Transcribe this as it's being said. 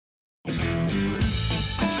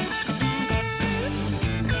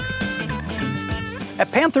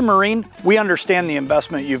At Panther Marine, we understand the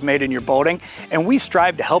investment you've made in your boating, and we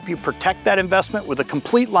strive to help you protect that investment with a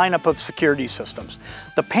complete lineup of security systems.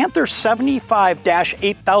 The Panther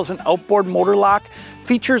 75-8000 Outboard Motor Lock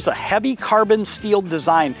features a heavy carbon steel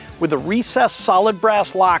design with a recessed solid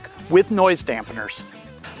brass lock with noise dampeners.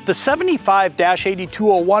 The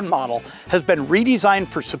 75-8201 model has been redesigned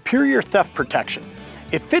for superior theft protection.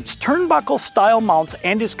 It fits turnbuckle style mounts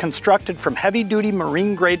and is constructed from heavy-duty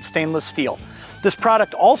marine-grade stainless steel. This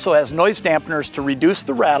product also has noise dampeners to reduce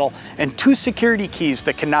the rattle and 2 security keys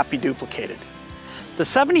that cannot be duplicated. The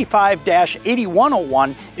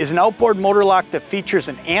 75-8101 is an outboard motor lock that features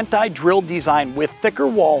an anti-drill design with thicker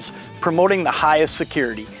walls, promoting the highest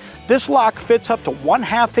security. This lock fits up to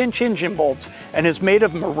 1/2 inch engine bolts and is made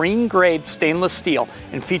of marine-grade stainless steel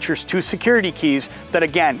and features 2 security keys that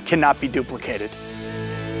again cannot be duplicated.